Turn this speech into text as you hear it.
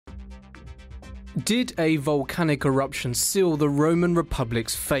Did a volcanic eruption seal the Roman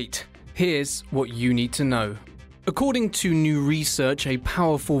Republic's fate? Here's what you need to know. According to new research, a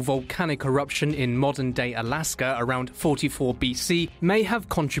powerful volcanic eruption in modern-day Alaska around 44 BC may have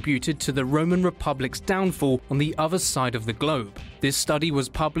contributed to the Roman Republic's downfall on the other side of the globe. This study was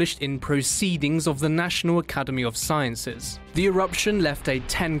published in Proceedings of the National Academy of Sciences. The eruption left a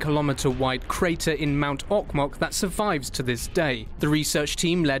 10-kilometer-wide crater in Mount Okmok that survives to this day. The research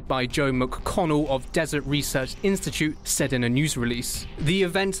team, led by Joe McConnell of Desert Research Institute, said in a news release. The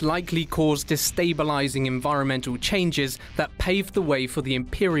event likely caused destabilizing environmental changes that paved the way for the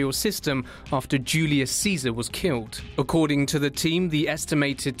imperial system after Julius Caesar was killed. According to the team, the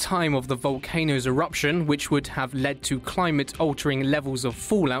estimated time of the volcano's eruption, which would have led to climate-altering levels of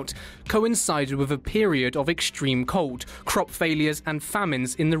fallout, coincided with a period of extreme cold, crop failures and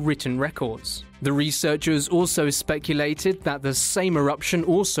famines in the written records. The researchers also speculated that the same eruption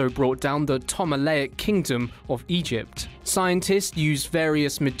also brought down the Ptolemaic kingdom of Egypt. Scientists used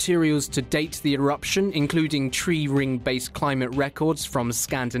various materials to date the eruption, including tree ring-based climate records from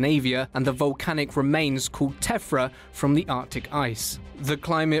Scandinavia and the volcanic remains called tephra from the Arctic ice. The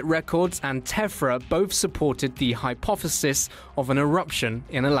climate records and tephra both supported the hypothesis of an eruption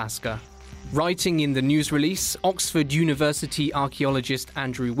in Alaska. Writing in the news release, Oxford University archaeologist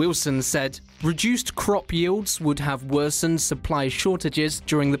Andrew Wilson said, "Reduced crop yields would have worsened supply shortages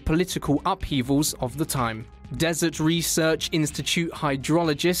during the political upheavals of the time." Desert Research Institute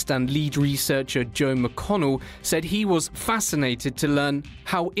hydrologist and lead researcher Joe McConnell said he was fascinated to learn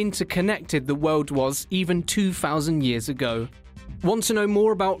how interconnected the world was even 2,000 years ago. Want to know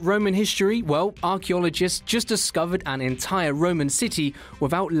more about Roman history? Well, archaeologists just discovered an entire Roman city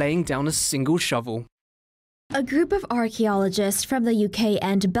without laying down a single shovel. A group of archaeologists from the UK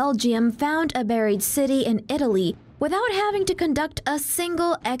and Belgium found a buried city in Italy without having to conduct a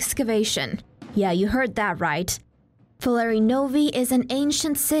single excavation. Yeah, you heard that right. Foleri Novi is an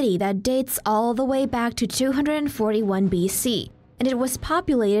ancient city that dates all the way back to 241 BC, and it was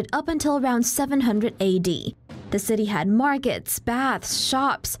populated up until around 700 AD. The city had markets, baths,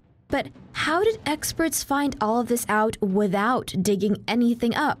 shops. But how did experts find all of this out without digging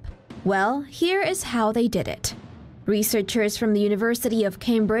anything up? Well, here is how they did it. Researchers from the University of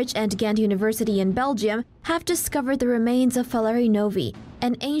Cambridge and Ghent University in Belgium have discovered the remains of Foleri Novi,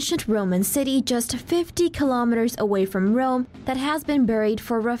 an ancient Roman city just 50 kilometers away from Rome that has been buried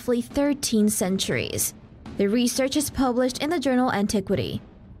for roughly 13 centuries. The research is published in the journal Antiquity.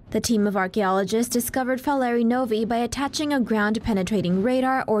 The team of archaeologists discovered Foleri Novi by attaching a ground-penetrating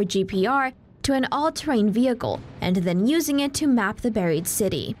radar, or GPR, to an all-terrain vehicle and then using it to map the buried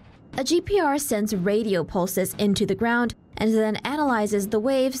city. A GPR sends radio pulses into the ground and then analyzes the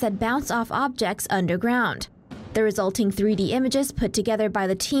waves that bounce off objects underground. The resulting 3D images put together by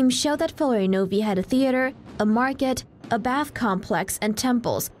the team show that Foleri Novi had a theater, a market, a bath complex, and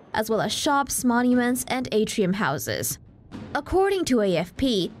temples, as well as shops, monuments, and atrium houses. According to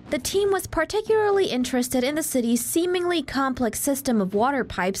AFP, the team was particularly interested in the city's seemingly complex system of water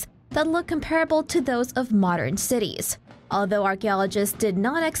pipes that look comparable to those of modern cities. Although archaeologists did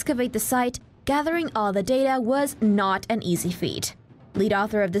not excavate the site, gathering all the data was not an easy feat. Lead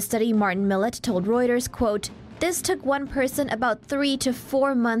author of the study, Martin Millett, told Reuters, quote, "This took one person about 3 to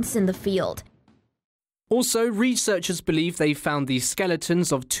 4 months in the field." Also, researchers believe they found the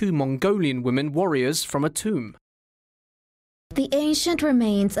skeletons of 2 Mongolian women warriors from a tomb. The ancient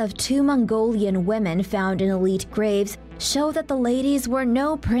remains of 2 Mongolian women found in elite graves show that the ladies were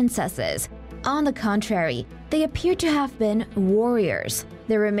no princesses. On the contrary, they appear to have been warriors.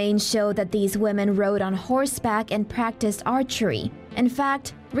 The remains show that these women rode on horseback and practiced archery. In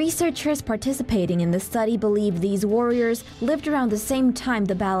fact, researchers participating in the study believe these warriors lived around the same time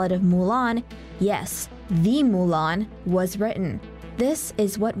the Ballad of Mulan, yes, the Mulan, was written. This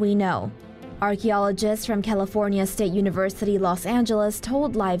is what we know. Archaeologists from California State University, Los Angeles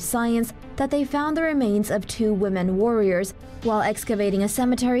told Live Science that they found the remains of 2 women warriors while excavating a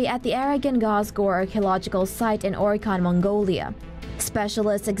cemetery at the Aragan-Gosgor archaeological site in Orkhon, Mongolia.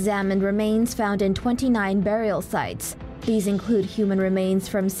 Specialists examined remains found in 29 burial sites. These include human remains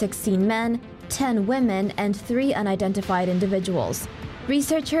from 16 men, 10 women, and 3 unidentified individuals.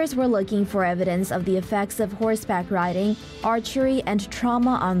 Researchers were looking for evidence of the effects of horseback riding, archery, and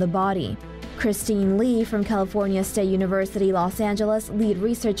trauma on the body. Christine Lee from California State University, Los Angeles, lead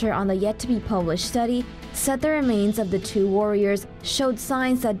researcher on the yet-to-be-published study, said the remains of the 2 warriors showed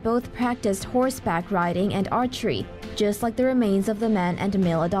signs that both practiced horseback riding and archery, just like the remains of the men and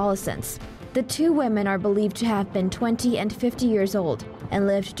male adolescents. The 2 women are believed to have been 20 and 50 years old and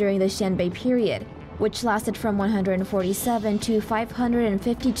lived during the Xianbei period, which lasted from 147 to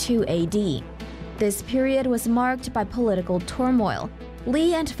 552 AD. This period was marked by political turmoil.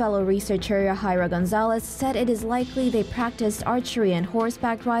 Lee and fellow researcher Jairo Gonzalez said it is likely they practiced archery and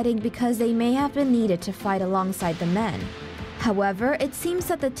horseback riding because they may have been needed to fight alongside the men. However, it seems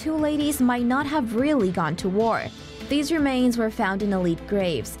that the two ladies might not have really gone to war. These remains were found in elite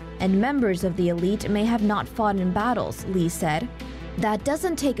graves, and members of the elite may have not fought in battles, Lee said. That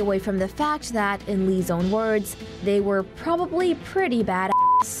doesn't take away from the fact that, in Lee's own words, they were probably pretty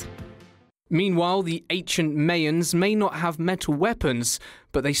badass. Meanwhile, the ancient Mayans may not have metal weapons,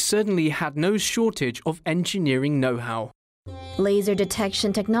 but they certainly had no shortage of engineering know-how. Laser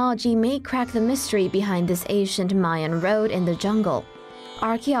detection technology may crack the mystery behind this ancient Mayan road in the jungle.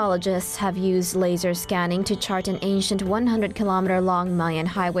 Archaeologists have used laser scanning to chart an ancient 100-kilometer-long Mayan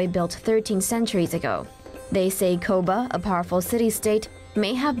highway built 13 centuries ago. They say Coba, a powerful city-state,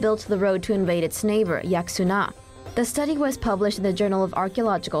 may have built the road to invade its neighbor, Yaxuna. The study was published in the Journal of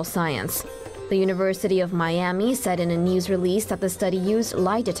Archaeological Science. The University of Miami said in a news release that the study used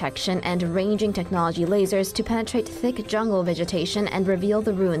light detection and ranging technology lasers to penetrate thick jungle vegetation and reveal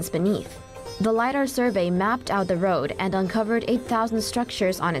the ruins beneath. The LiDAR survey mapped out the road and uncovered 8,000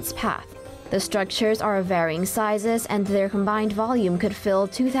 structures on its path. The structures are of varying sizes, and their combined volume could fill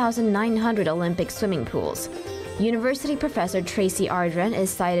 2,900 Olympic swimming pools. University professor Tracy Ardren is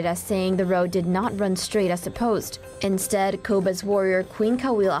cited as saying the road did not run straight as supposed. Instead, Coba's warrior Queen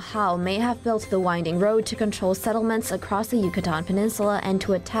Cahuilla may have built the winding road to control settlements across the Yucatan Peninsula and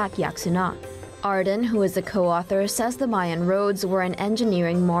to attack Yaxuna. Arden, who is a co-author, says the Mayan roads were an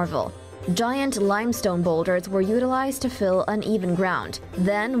engineering marvel. Giant limestone boulders were utilized to fill uneven ground.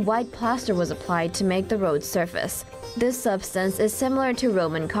 Then, white plaster was applied to make the road surface. This substance is similar to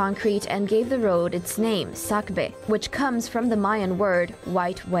Roman concrete and gave the road its name, Sacbe, which comes from the Mayan word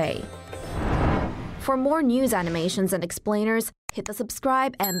white way. For more news animations and explainers, hit the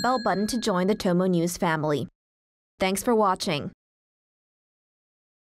subscribe and bell button to join the Tomo News family. Thanks for watching.